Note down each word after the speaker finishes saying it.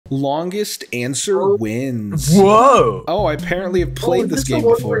Longest answer wins. Whoa. Oh, I apparently have played this game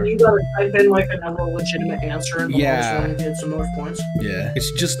before. You gotta type in like another legitimate answer and the longest one gets the most points. Yeah,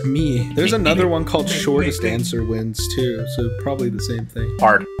 it's just me. There's another one called shortest answer wins too, so probably the same thing.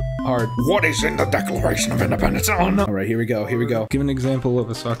 Hard. What is in the Declaration of Independence? Oh no. All right, here we go. Give an example of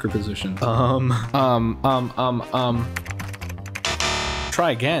a soccer position.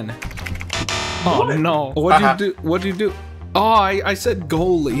 Try again. Oh no. What'd you do? Oh, I said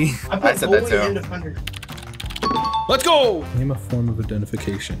goalie. I said that too. Defender. Let's go! Name a form of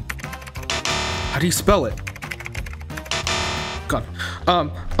identification. How do you spell it? God.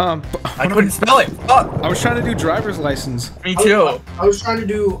 I couldn't spell it. Fuck. I was trying to do driver's license. Me too. I was trying to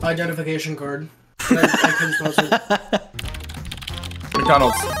do identification card. I couldn't spell it.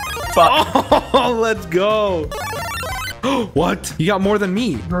 McDonald's. Fuck. Oh, let's go. What? You got more than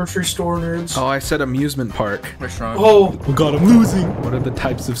me. Grocery store nerds. Oh, I said amusement park. Restaurant. Oh God, I'm losing. What are the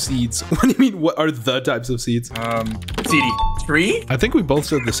types of seeds? What do you mean, what are the types of seeds? CD. Tree? I think we both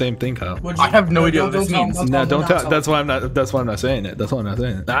said the same thing, Kyle. I have no idea what this means. No, don't tell. That's why I'm not saying it. That's why I'm not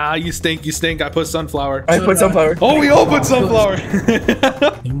saying it. Ah, you stink. I put sunflower. I put sunflower. Oh, we all put sunflower.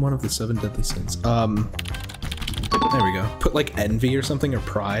 Name one of the 7 deadly sins. There we go. Put like envy or something, or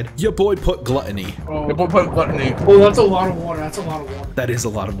pride. Your boy put gluttony. Oh. Your boy put gluttony. Oh, that's a lot of water. That's a lot of water. That is a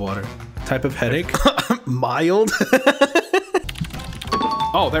lot of water. Type of headache? Mild?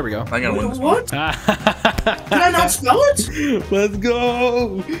 Oh, there we go. I gotta win this what? Did I not spell it? Let's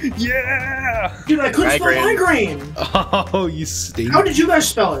go! Yeah! Dude, I couldn't spell migraine. Oh, you stink. How did you guys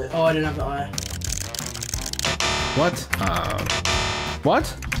spell it? Oh, I didn't have the I. What?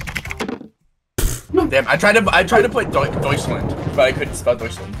 What? Damn, I tried to put Deutschland, but I couldn't spell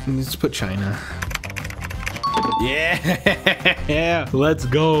Deutschland. Let's put China. Yeah, let's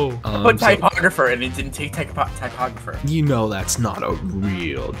go. I put typographer and it didn't take typographer. You know that's not a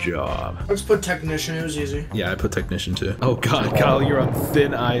real job. Let's put technician. It was easy. Yeah, I put technician too. Oh God, Kyle, you're on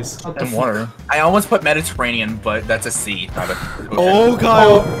thin ice. Some water. I almost put Mediterranean, but that's a C. Not a oh,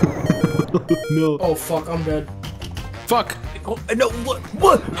 Kyle. No. Oh fuck, I'm dead. Fuck. Oh, no, what?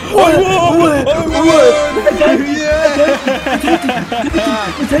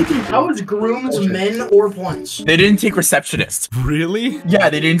 How was grooms men or points? They didn't take receptionist. Really?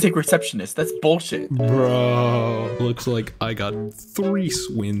 Yeah, they didn't take receptionist. That's bullshit. Bro, looks like I got 3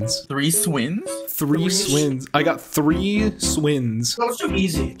 swins. 3 swins? 3 swins. I got 3 swins. No, let's do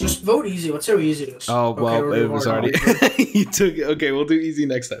easy. Just vote easy. Let's see how easy it is. Oh, well, okay, it was already. You took it. Okay, we'll do easy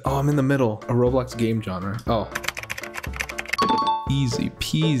next time. Oh, I'm in the middle. A Roblox game genre. Oh. Easy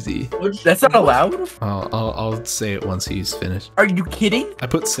peasy. That's not allowed? Oh, I'll say it once he's finished. Are you kidding? I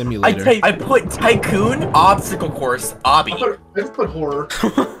put simulator. I put tycoon, obstacle course, obby. I just put horror.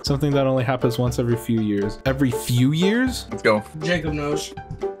 Something that only happens once every few years. Every few years? Let's go. Jacob knows.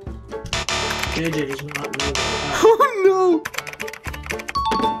 JJ does not know. Oh no!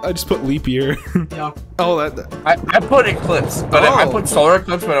 I just put leap year. Yeah. Oh, I put eclipse, but I put solar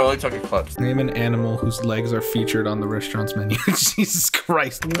eclipse, but I only took eclipse. Name an animal whose legs are featured on the restaurant's menu. Jesus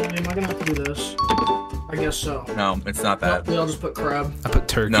Christ. Am I gonna have to do this? I guess so. No, it's not that. I'll just put crab. I put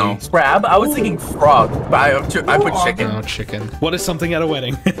turkey. No. Crab? I was thinking frog, but I put chicken. No, chicken. What is something at a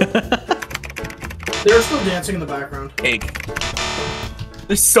wedding? They're still dancing in the background. Cake.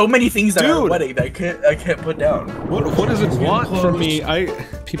 There's so many things that are a wedding that I can't put down. What does it want from me?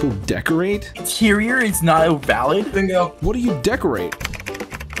 People decorate? Interior is not valid. Bingo. What do you decorate?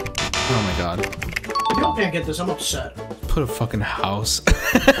 Oh my God. Y'all can't get this. I'm upset. Put a fucking house.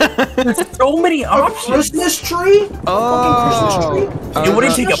 There's so many options. Christmas tree? Oh. Christmas tree? It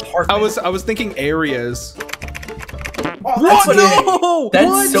wouldn't take apartment. I was thinking areas. Oh, what? No! That's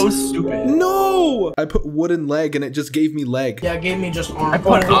what? so stupid. No! I put wooden leg and it just gave me leg. Yeah, it gave me just arm. I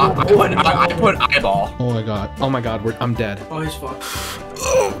put eyeball. Oh my God. Oh my God. I'm dead. Oh, he's fucked.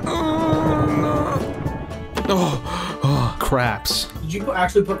 Oh, craps. Did you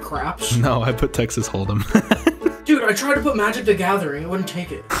actually put craps? No, I put Texas Hold'em. Dude, I tried to put Magic the Gathering. It wouldn't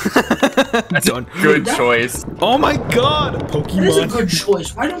take it. That's a good choice. Oh my God! Pokemon. That is a good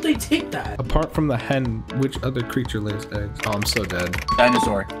choice. Why don't they take that? Apart from the hen, which other creature lays eggs? Oh, I'm so dead.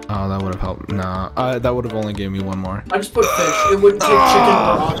 Dinosaur. Oh, that would have helped. Nah, that would have only gave me 1 more. I just put fish. It wouldn't take chicken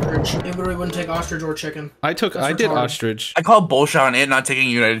or ostrich. It really wouldn't take ostrich or chicken. I did ostrich. I call bullshit on it not taking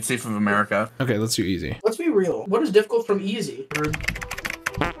United States of America. Okay, let's do easy. Let's be real. What is difficult from easy?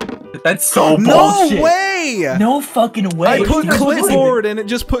 That's so bullshit. No way! No fucking way. I put clipboard and it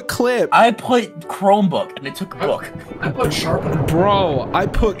just put clip. I put Chromebook and it took book. I put sharpener. Bro, I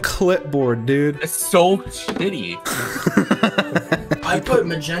put clipboard, dude. It's so shitty. I put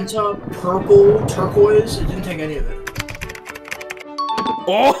magenta, purple, turquoise. It didn't take any of it.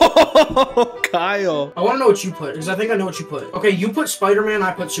 Oh, Kyle. I want to know what you put, because I think I know what you put. Okay, you put Spider-Man,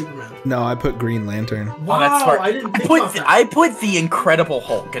 I put Superman. No, I put Green Lantern. Wow, that's smart. I didn't think about that. I put the Incredible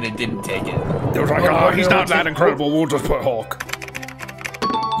Hulk, and it didn't take it. It was like, oh, he's not that incredible. We'll just put Hulk.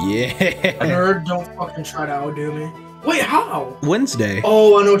 Yeah. Nerd, don't fucking try to outdo me. Wait, how? Wednesday.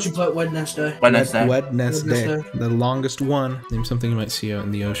 Oh, I know what you put. Wednesday. Wednesday. Wednesday. The longest one. Name something you might see out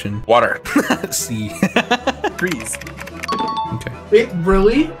in the ocean. Water. Sea. Trees. Okay.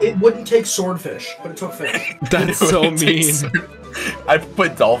 It wouldn't take swordfish, but it took fish. That's so mean. I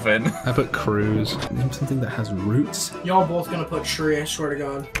put dolphin. I put cruise. Name something that has roots. Y'all both gonna put tree, I swear to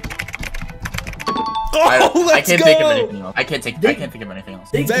God. Oh, I can't think of anything else. I can't think of anything else.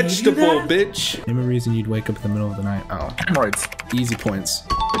 They gave you Vegetable, that? bitch. Name a reason you'd wake up in the middle of the night. Oh. Hemorrhoids. Easy points.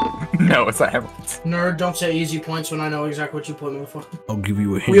 No, it's not hemorrhoids. Nerd, don't say easy points when I know exactly what you put, motherfucker. I'll give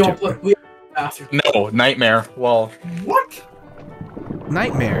you a hint. We all put bathroom. No, nightmare. Well, What?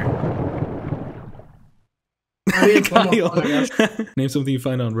 Nightmare. I mean, Kyle. Name something you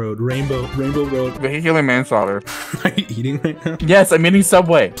find on road. Rainbow Road. vehicular manslaughter. Are you eating right now? Yes, I'm eating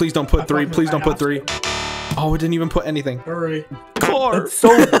Subway. Please don't put three. Please don't put three. Oh, it didn't even put anything. Hurry. Car. That's so.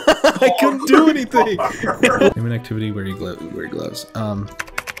 I couldn't do anything. Name an activity where you wear gloves.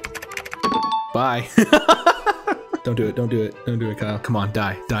 Bye. Don't do it. Don't do it. Don't do it, Kyle. Come on,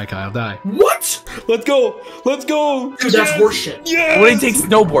 die. Die, Kyle. Die. What? Let's go. Let's go. Dude, that's horseshit. Yeah. It wouldn't take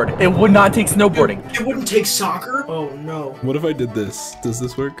snowboard. It would not take snowboarding. It wouldn't take soccer? Oh, no. What if I did this? Does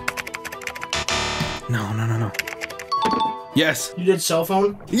this work? No, no, no, no. Yes. You did cell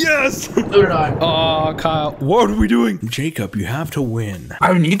phone? Yes. So did I. Oh, Kyle. What are we doing? Jacob, you have to win.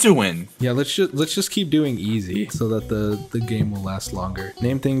 I need to win. Yeah, let's just keep doing easy so that the game will last longer.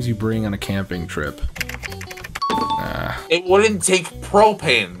 Name things you bring on a camping trip. It wouldn't take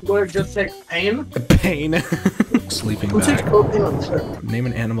propane. Would it just take pain? Pain. Sleeping Who takes bag. propane on the trip? Name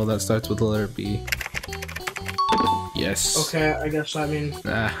an animal that starts with the letter B. Yes. Okay, I guess I mean,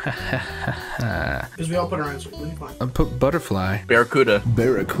 because we all put our answer. What do you find? I put butterfly. Barracuda.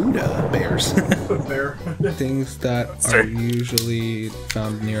 Barracuda. Bears. Put bear. Things that are Sorry. usually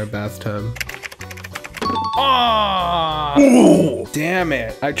found near a bathtub. Oh! Ooh. Damn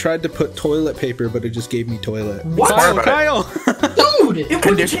it. I tried to put toilet paper, but it just gave me toilet. What? Kyle! Dude, it wouldn't take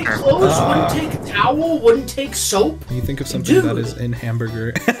Conditioner. clothes, wouldn't take towel, wouldn't take soap. You think of something that Dude. is in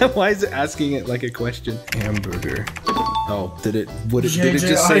hamburger. Why is it asking it like a question? Hamburger. Oh, did it JJ,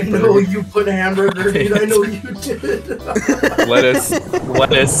 just I say know burger? you put hamburger, dude. I know you did. Lettuce.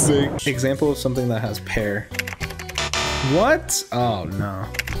 Lettuce. Example of something that has pear. What? Oh no.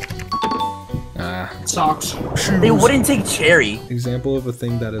 Socks. Shoes. It wouldn't take cherry. Example of a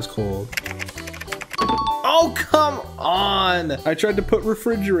thing that is cold. Oh, come on! I tried to put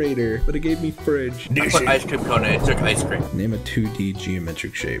refrigerator, but it gave me fridge. I put ice cream cone and it took ice cream. Name a 2D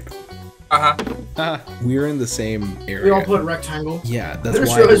geometric shape. Uh-huh. We're in the same area. We all put rectangle. Yeah, I that's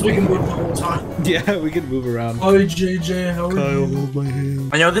just why. realized we can move the whole time. Yeah, we can move around. Hi, JJ. How are you? hold my hand.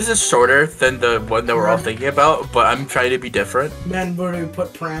 I know this is shorter than the one that we're all thinking about, but I'm trying to be different. Man, where do we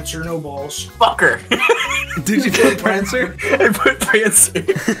put Prancer? No balls. Fucker. Did you put Prancer? I put Prancer.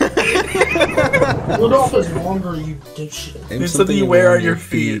 Rudolph is longer, you dipshit. Name It's something you wear on your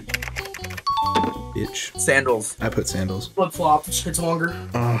feet. Bitch. Sandals. I put sandals. Flip flops. It's longer.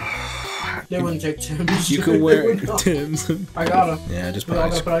 They wouldn't take Tim's. You can wear Tim's. I got 'em. Yeah, just We put all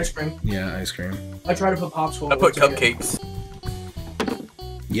ice gotta cream. put ice cream. Yeah, ice cream. I tried to put popsicle. I put It wouldn't take cupcakes.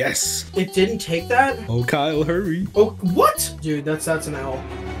 Yes. It. It didn't take that? Oh, Kyle, hurry. Oh, what? Dude, that's an L.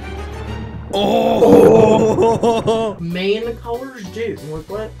 Oh! Main colors? Dude,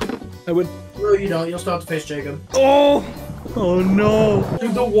 what? I would. No, you don't. You'll still have to face Jacob. Oh! Oh no!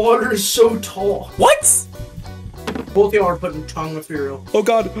 Dude, the water is so tall. What? Both of y'all are putting tongue ethereal. Oh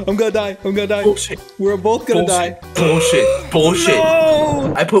god, I'm gonna die. I'm gonna die. Bullshit. We're both gonna die. Bullshit. Bullshit.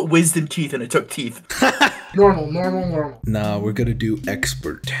 No! I put wisdom teeth and it took teeth. Normal. Nah, we're gonna do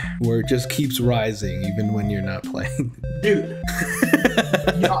expert, where it just keeps rising even when you're not playing. Dude.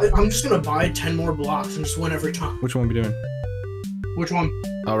 Yeah, I'm just gonna buy 10 more blocks and just win every time. Which one are we doing? Which one?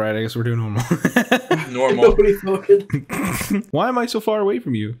 Alright, I guess we're doing normal. Normal. Nobody fucking. Why am I so far away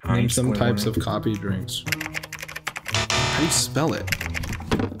from you? Name some square. types of coffee drinks. How do you spell it?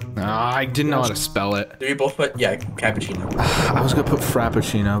 Ah, I didn't know how to spell it. Did we both put, yeah, cappuccino. I was gonna put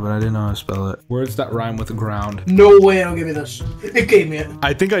frappuccino, but I didn't know how to spell it. Words that rhyme with ground. No way it'll give me this. It gave me it.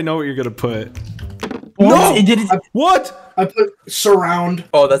 I think I know what you're gonna put. No! It didn't. What? I put surround.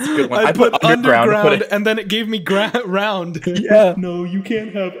 Oh, that's a good one. I put underground, Put it. and then it gave me round. Yeah. No, you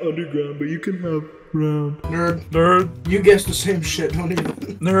can't have underground, but you can have round. Nerd. You guessed the same shit, don't even.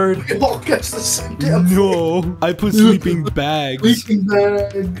 Nerd. We all guessed the same damn thing. No, I put sleeping bags. Sleeping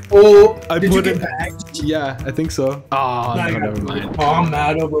bag. Oh, I did put you it. get bags? Yeah, I think so. Oh, No, no, you got- never mind. Oh, I'm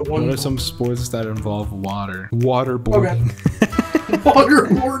mad over What one. are some sports that involve water? Waterboarding.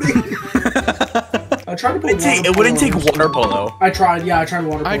 Waterboarding. I tried to put It wouldn't take water polo. I tried water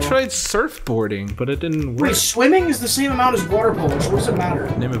polo. I tried surfboarding, but it didn't work. Wait, swimming is the same amount as water polo, so what does it matter?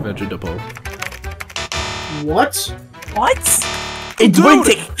 Name a vegetable. What? What? It wouldn't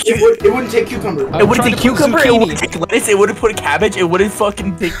take. It wouldn't take cucumber. It wouldn't trying take to put cucumber. It zucchini. wouldn't take lettuce. It wouldn't put cabbage. It wouldn't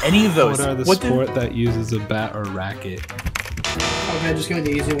fucking take any of those. What are the sport that uses a bat or racket? Okay, just give me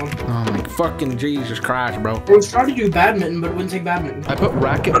the easy one. Oh my fucking Jesus Christ, bro. I was trying to do badminton, but it wouldn't take badminton. I put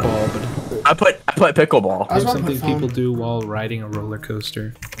racquetball, but I put pickleball. I was it's about to something put phone. people do while riding a roller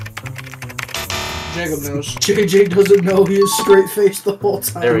coaster. Jacob knows. JJ doesn't know. He is straight faced the whole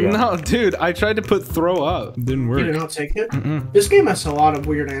time. There we go. No, dude, I tried to put throw up. Didn't You did work. not take it? This game has a lot of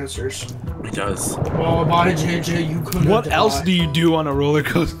weird answers. It does. Oh, bye, JJ. You couldn't. What else do you do on a roller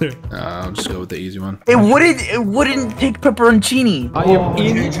coaster? I'll just go with the easy one. It wouldn't take pepperoncini. I am Oh,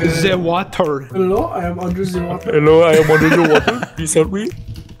 in JJ. the water. Hello, I am under the water. Hello, I am under the water. Please help me.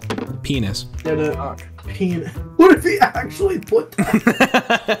 Penis. Yeah, penis. What if he actually put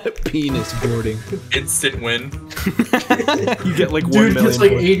that? Penis boarding. Instant win. You get like 1 Dude million. gets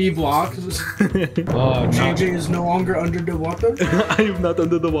like points. 80 blocks. Oh, no. JJ is no longer under the water. I am not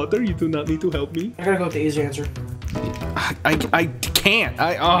under the water. You do not need to help me. I gotta go with the easy answer. I can't.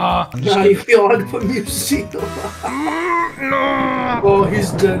 Now you feel hard to put music No. Oh,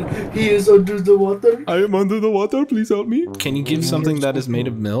 he's dead. He is under the water. I am under the water. Please help me. Can you give something that is made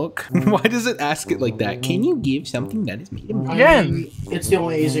of milk? Why does it ask it like that? Can you give something that is made of milk? I mean, it's the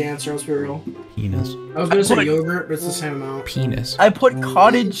only easy answer, let's be real. Penis. I was gonna say yogurt, but it's the same amount. Penis. I put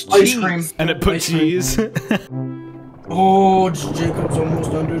cottage Ice cheese. cream. And it put Ice cream. cheese. Oh, Jacob's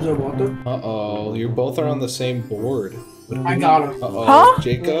almost under the water. Uh-oh. You both are on the same board. I got him. Uh-oh. Huh?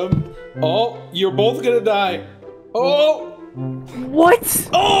 Jacob? Oh, you're both gonna die. Oh! What?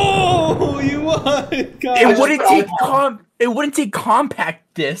 Oh! You won! God. It wouldn't take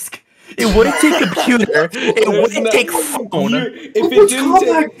compact disc. It wouldn't take computer. It wouldn't take phone.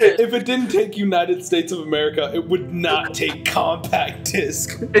 If it didn't take United States of America, it would not take compact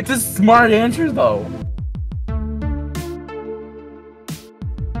disc. It's a smart answer though.